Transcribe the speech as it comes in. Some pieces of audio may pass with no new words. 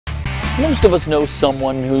Most of us know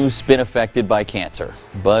someone who's been affected by cancer,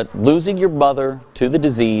 but losing your mother to the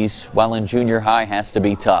disease while in junior high has to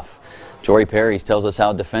be tough. Jory Perrys tells us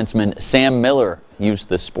how defenseman Sam Miller used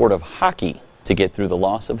the sport of hockey to get through the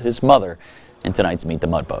loss of his mother in tonight's Meet the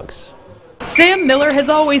Mudbugs. Sam Miller has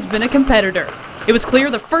always been a competitor. It was clear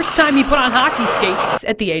the first time he put on hockey skates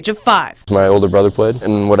at the age of 5. My older brother played,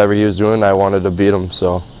 and whatever he was doing, I wanted to beat him,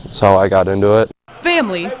 so that's how I got into it.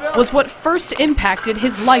 Family was what first impacted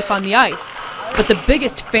his life on the ice, but the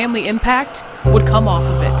biggest family impact would come off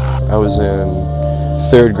of it. I was in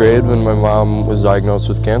 3rd grade when my mom was diagnosed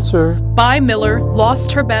with cancer. Bye Miller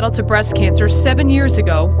lost her battle to breast cancer 7 years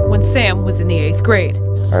ago when Sam was in the 8th grade.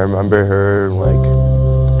 I remember her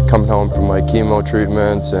coming home from chemo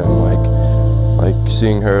treatments and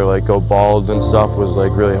seeing her go bald and stuff was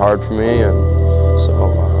really hard for me, and so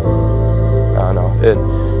I don't know, it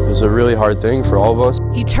was a really hard thing for all of us.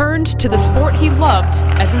 He turned to the sport he loved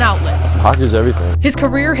as an outlet. Hockey's everything. His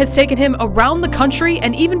career has taken him around the country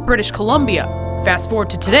and even British Columbia. Fast forward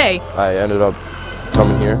to today. I ended up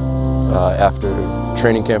coming here after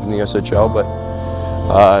training camp in the SHL, but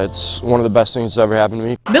it's one of the best things that's ever happened to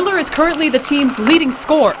me. Miller is currently the team's leading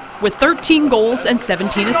scorer with 13 goals and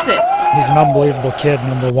 17 assists. He's an unbelievable kid,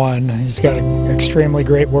 number one. He's got an extremely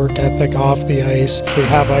great work ethic off the ice. If we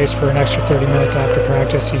have ice for an extra 30 minutes after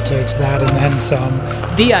practice, he takes that and then some.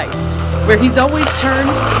 The ice, where he's always turned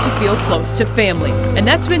to feel close to family. And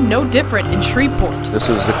that's been no different in Shreveport. This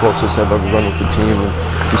is the closest I've ever run with the team.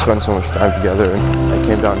 We spent so much time together, and I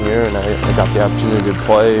came down here and I got the opportunity to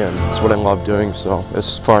play, and it's what I love doing, so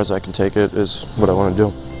as far as I can take it is what I want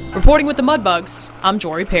to do. Reporting with the Mudbugs, I'm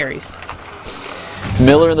Jory Perrys.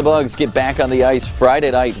 Miller and the Bugs get back on the ice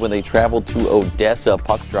Friday night when they travel to Odessa.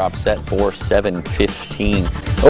 Puck drop set for 7:15.